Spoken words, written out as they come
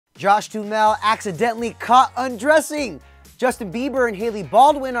Josh Duhamel accidentally caught undressing. Justin Bieber and Hailey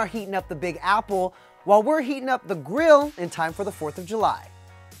Baldwin are heating up the Big Apple, while we're heating up the grill in time for the 4th of July.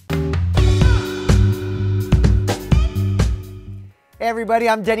 Hey everybody,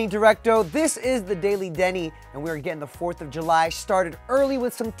 I'm Denny Directo. This is the Daily Denny, and we're getting the 4th of July started early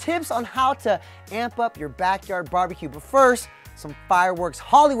with some tips on how to amp up your backyard barbecue. But first, some fireworks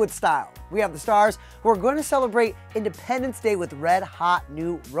Hollywood style. We have the stars who are going to celebrate Independence Day with red hot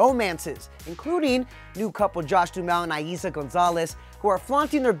new romances, including new couple Josh Duhamel and Eiza Gonzalez, who are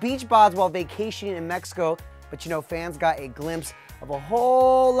flaunting their beach bods while vacationing in Mexico. But you know, fans got a glimpse of a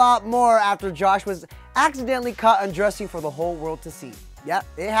whole lot more after Josh was accidentally caught undressing for the whole world to see. Yep,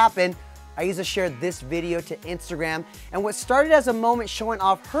 it happened. Eiza shared this video to Instagram, and what started as a moment showing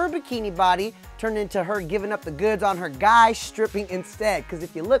off her bikini body turned into her giving up the goods on her guy stripping instead. Because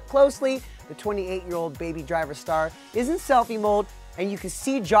if you look closely, the 28-year-old Baby Driver star is in selfie mode, and you can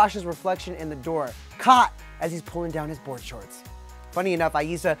see Josh's reflection in the door, caught as he's pulling down his board shorts. Funny enough,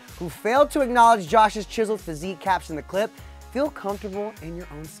 Eiza, who failed to acknowledge Josh's chiseled physique, captioned the clip, "Feel comfortable in your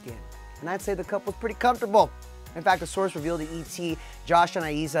own skin." And I'd say the couple's pretty comfortable. In fact, a source revealed to ET, Josh and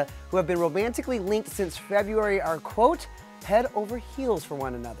Eiza, who have been romantically linked since February, are, quote, head over heels for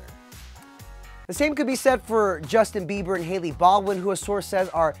one another. The same could be said for Justin Bieber and Hailey Baldwin, who a source says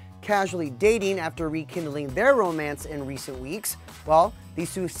are casually dating after rekindling their romance in recent weeks. Well,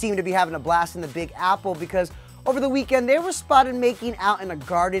 these two seem to be having a blast in the Big Apple because over the weekend they were spotted making out in a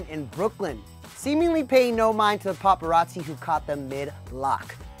garden in Brooklyn, seemingly paying no mind to the paparazzi who caught them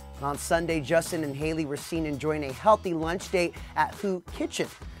mid-lock. On Sunday, Justin and Hailey were seen enjoying a healthy lunch date at Who Kitchen.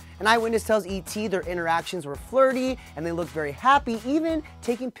 An eyewitness tells ET their interactions were flirty and they looked very happy, even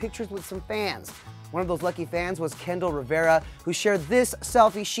taking pictures with some fans. One of those lucky fans was Kendall Rivera, who shared this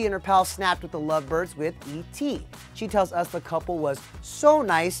selfie she and her pal snapped with the lovebirds with ET. She tells us the couple was so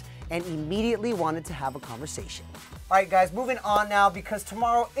nice and immediately wanted to have a conversation. All right, guys, moving on now because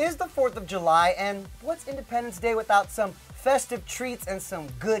tomorrow is the 4th of July, and what's Independence Day without some festive treats and some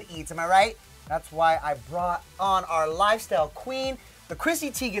good eats, am I right? That's why I brought on our lifestyle queen, the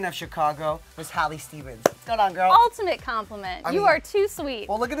Chrissy Teigen of Chicago, Miss Hallie Stephens. What's going on, girl? Ultimate compliment. You are too sweet.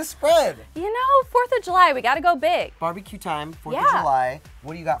 Well, look at the spread. You know, 4th of July, we gotta go big. Barbecue time, 4th of July.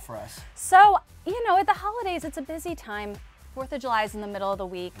 What do you got for us? So, you know, at the holidays, it's a busy time. 4th of July is in the middle of the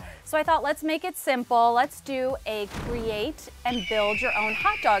week. So I thought, let's make it simple. Let's do a create and build your own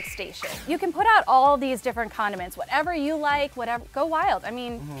hot dog station. You can put out all these different condiments, whatever you like, whatever, go wild. I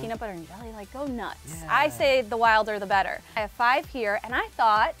mean, peanut butter and jelly, like go nuts. Yeah. I say the wilder the better. I have 5 here, and I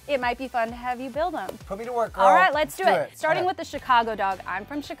thought it might be fun to have you build them. Put me to work, girl. All right, let's do it. Starting with the Chicago dog. I'm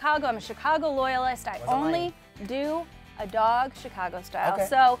from Chicago, I'm a Chicago loyalist. I only do a dog Chicago style. Okay.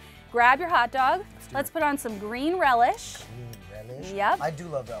 So grab your hot dog. Let's put on some green relish. Green relish? Yep. I do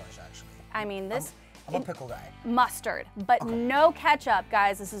love relish, actually. I mean, this... I'm a pickle guy. Mustard, but no ketchup,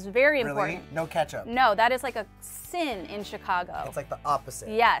 guys. This is very important. Really? No ketchup? No, that is like a sin in Chicago. It's like the opposite.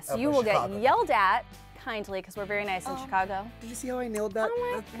 Yes, you will get yelled at kindly because we're very nice in Chicago. Did you see how I nailed that? Oh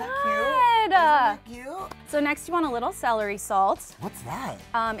my God. Isn't that cute? So next you want a little celery salt. What's that?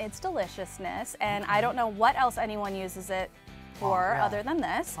 It's deliciousness, and I don't know what else anyone uses it for other than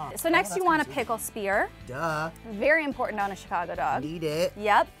this. So next you want a pickle spear. Duh. Very important on a Chicago dog. Need it.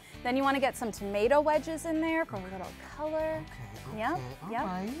 Yep. Then you want to get some tomato wedges in there for a little color. Okay, yep.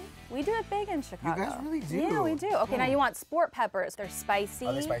 Right. We do it big in Chicago. You guys really do. Yeah, we do. Okay, now you want sport peppers. They're spicy.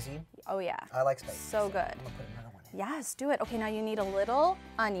 Are they spicy? Oh yeah. I like spicy. So good. I'm gonna put another one in. Yes, do it. Okay, now you need a little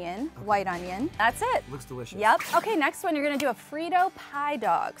onion, white onion. That's it. Looks delicious. Yep. Okay, next one, you're gonna do a Frito pie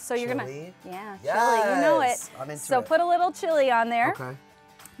dog. So you're gonna, chili? Yes. Chili, you know it. I'm into so it. put a little chili on there. Okay.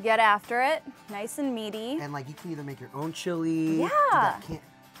 Get after it, nice and meaty. And like you can either make your own chili. Yeah.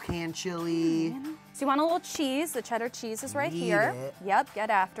 Canned chili. So you want a little cheese. The cheddar cheese is right here. It. Yep,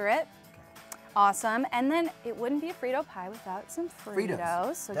 get after it. Awesome. And then it wouldn't be a Frito pie without some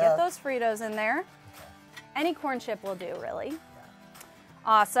Fritos. So get those Fritos in there. Any corn chip will do, really.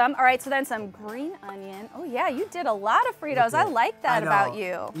 Awesome. All right, so then some green onion. Oh yeah, you did a lot of Fritos. I like that about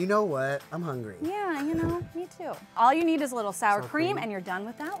you. You know what? I'm hungry. Yeah, you know, me too. All you need is a little sour cream and you're done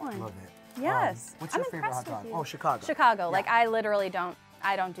with that one. Love it. Yes. What's your favorite hot dog? Oh, Chicago. Chicago. Like I literally don't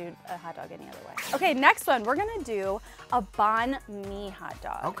do a hot dog any other way. Okay, next one, we're gonna do a banh mi hot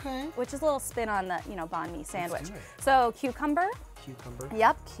dog. Okay. Which is a little spin on the, you know, banh mi sandwich. So cucumber. Cucumber.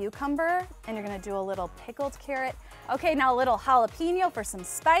 Yep, cucumber. And you're gonna do a little pickled carrot. Okay, now a little jalapeno for some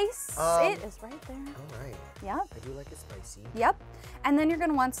spice. It is right there. All right. Yep. I do like it spicy. Yep. And then you're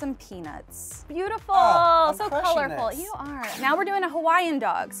gonna want some peanuts. Beautiful, so colorful. This. You are. Now we're doing a Hawaiian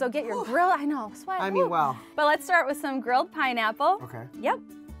dog. So get your grill, I know, sweat. I mean, wow. But let's start with some grilled pineapple. Okay. Yep.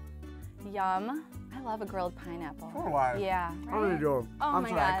 Yum. I love a grilled pineapple. So do I. Yeah. I really do. Oh I'm my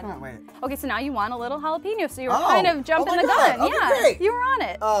sorry, God. I can't wait. Okay, so now you want a little jalapeno, so you were kind of jumping the God. gun. Okay, Yeah, great. you were on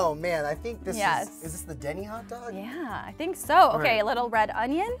it. Oh man, I think this Yes. is this the Denny hot dog? Yeah, I think so. Okay, right. a little red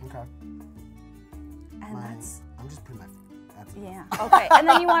onion. Okay. And that's, I'm just putting my, that's yeah. Okay, and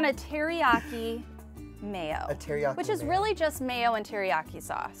then you want a teriyaki mayo. A teriyaki Which is mayo. really just mayo and teriyaki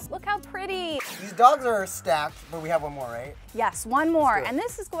sauce. Look how pretty. These dogs are stacked, but we have one more, right? Yes, one more. do it. And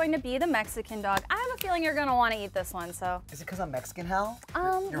this is going to be the Mexican dog. I have a feeling you're gonna want to eat this one, so. Is it because I'm Mexican, Hal? You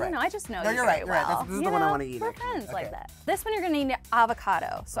right. know, I just know No, you you're very right, you're right. well. This is You the one I know, wanna eat, We're actually. friends like Okay. that. This one you're gonna need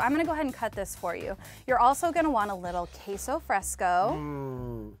avocado. So I'm gonna go ahead and cut this for you. You're also gonna want a little queso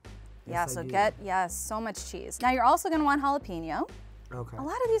fresco. Yeah, Yes, I so do. yes, so much cheese. Now you're also gonna want jalapeno. Okay. A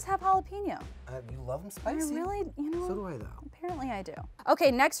lot of these have jalapeno. You love them I spicy? really, you know. So do I, though. Apparently I do.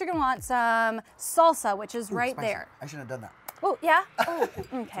 Okay, next you're gonna want some salsa, which is right Spicy. there. I should have done that. Oh, yeah? Oh,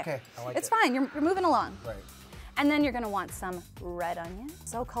 okay. okay, I like it's it. fine, you're moving along. Right. And then you're gonna want some red onion.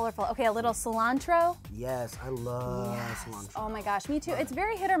 So colorful. Okay, a little cilantro. Yes, I love cilantro. Oh my gosh, me too. It's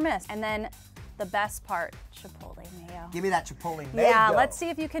very hit or miss. And then the best part, chipotle mayo. Give me that chipotle mayo. Yeah, let's see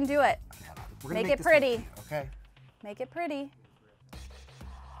if you can do it. We're gonna Make it this pretty. one. Okay. Make it pretty.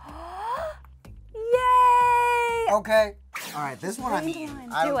 Yay! Okay. All right, this one I'm Green eating.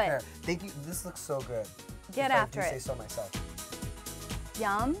 line. I Do don't it. care. Thank you. This looks so good. Get If after I do it. say so myself.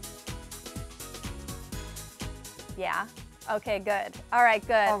 Yum. Yeah. Okay, good. All right,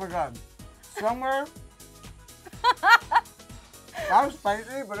 good. Oh my God. Somewhere. That was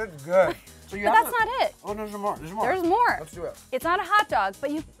spicy, but it's good. So you But have that's to, not it. Oh, there's more. There's more. There's more. Let's do it. It's not a hot dog,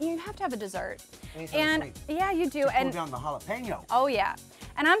 but you have to have a dessert. Need something And sweet. yeah, you do. Cool And down the jalapeno. oh yeah.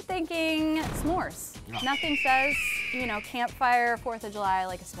 And I'm thinking s'mores. Yeah. Nothing says, you know, campfire, 4th of July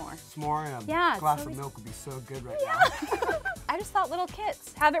like a s'more. S'more and a Yeah, glass so of we- milk would be so good right now. I just thought little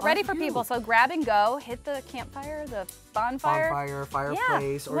kits. Have it ready that's for cute. people. So grab and go, hit the campfire, the bonfire. Bonfire,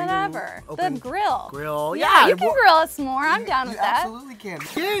 fireplace, yeah, or whatever. even open The grill. grill. Yeah, you well, can grill a s'more. I'm down you with that. absolutely can.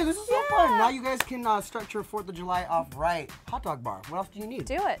 Yay, this is so fun. Now you guys can start your 4th of July off right. Hot dog bar. What else do you need?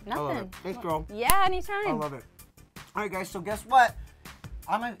 Do it. I love Nothing. it. Thanks, girl. Yeah, anytime. I love it. All right, guys, so guess what?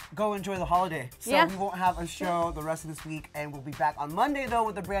 I'm going to go enjoy the holiday. So Yeah. we won't have a show the rest of this week, and we'll be back on Monday, though,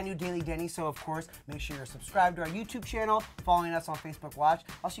 with a brand new Daily Denny. So, of course, make sure you're subscribed to our YouTube channel, following us on Facebook Watch.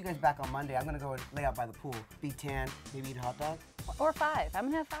 I'll see you guys back on Monday. I'm going to go and lay out by the pool, be tan, maybe eat a hot dog. Or 5. I'm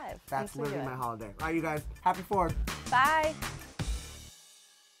going to have 5. That's once we do literally it. my holiday. All right, you guys, happy 4th. Bye.